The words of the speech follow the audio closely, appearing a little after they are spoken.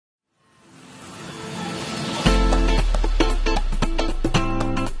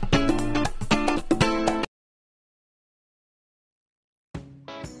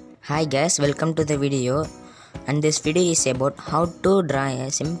Hi guys, welcome to the video, and this video is about how to draw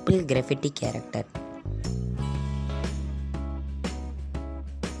a simple graffiti character.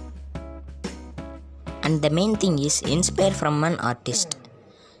 And the main thing is inspire from an artist.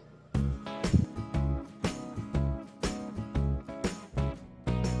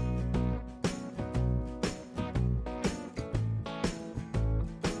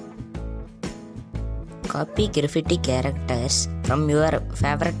 Copy graffiti characters from your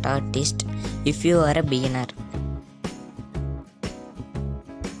favorite artist if you are a beginner.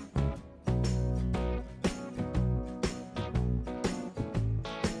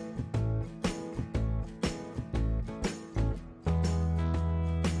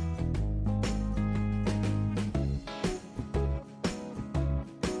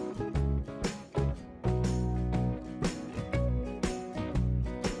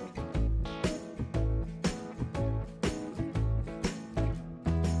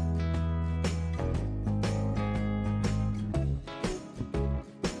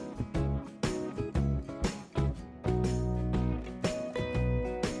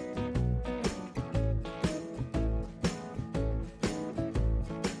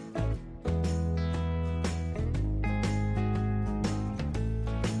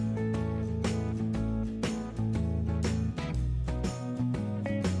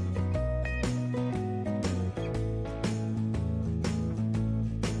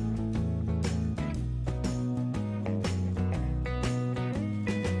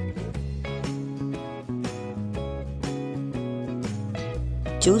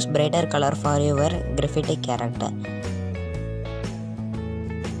 Choose brighter color for your graffiti character.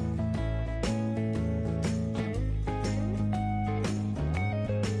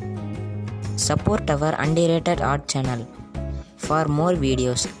 Support our underrated art channel for more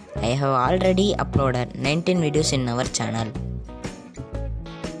videos. I have already uploaded 19 videos in our channel.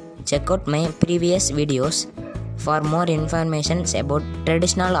 Check out my previous videos for more information about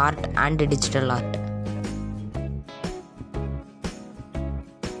traditional art and digital art.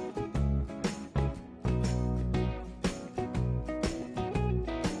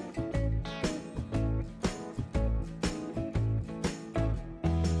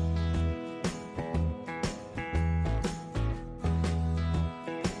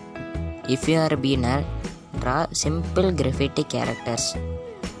 If you are a beginner, draw simple graffiti characters.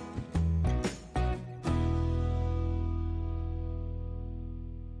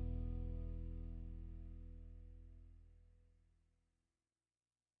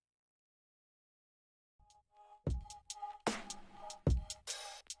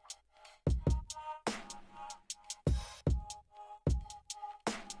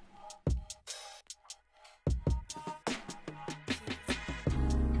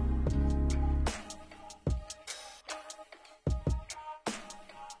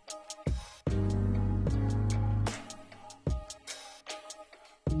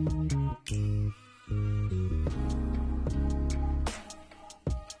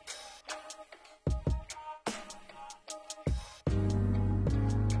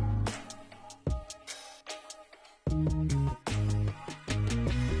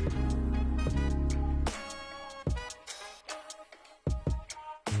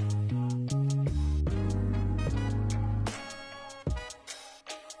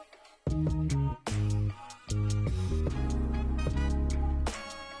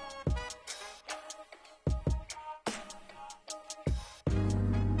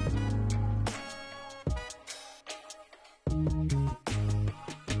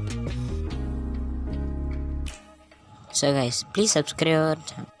 So guys, please subscribe our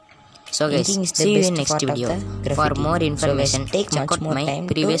channel. So guys, see you in next video. For more information, check out my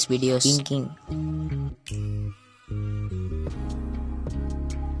previous videos.